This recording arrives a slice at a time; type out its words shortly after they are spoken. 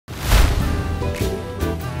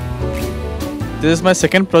This is my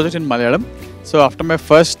second project in Malayalam. So after my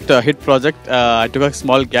first hit project, I took a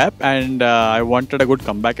small gap and I wanted a good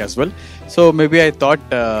comeback as well. So maybe I thought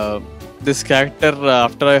this character,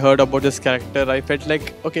 after I heard about this character, I felt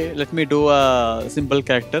like, okay, let me do a simple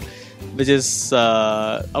character, which is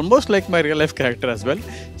almost like my real life character as well.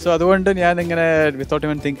 So without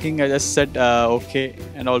even thinking, I just said okay.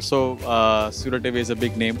 And also Surya TV is a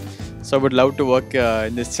big name, so I would love to work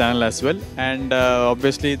in this channel as well. And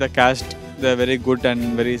obviously the cast, they're very good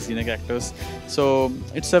and very scenic actors. So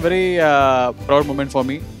it's a very proud moment for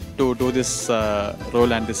me to do this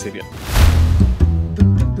role and this serial.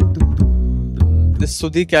 This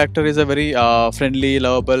Sudhi character is a very friendly,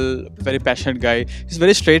 lovable, very passionate guy. He's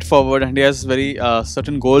very straightforward and he has very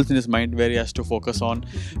certain goals in his mind where he has to focus on.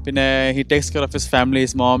 He takes care of his family,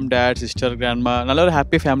 his mom, dad, sister, grandma. Another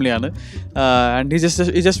happy family, and he's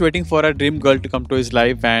just waiting for a dream girl to come to his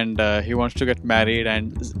life, and he wants to get married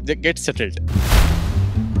and get settled.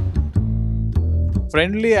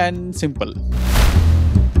 Friendly and simple.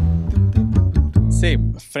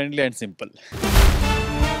 Same, friendly and simple.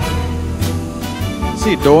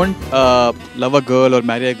 See, don't love a girl or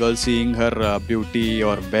marry a girl seeing her beauty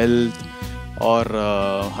or wealth or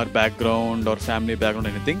her background or family background or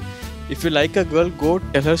anything. If you like a girl, go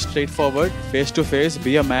tell her straightforward, face to face,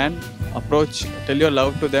 be a man, approach, tell your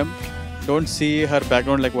love to them. Don't see her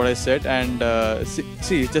background like what I said, and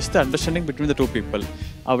see, just the understanding between the two people.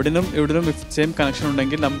 If same connection,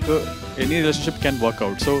 any relationship can work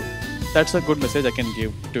out. So that's a good message I can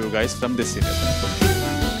give to you guys from this serial.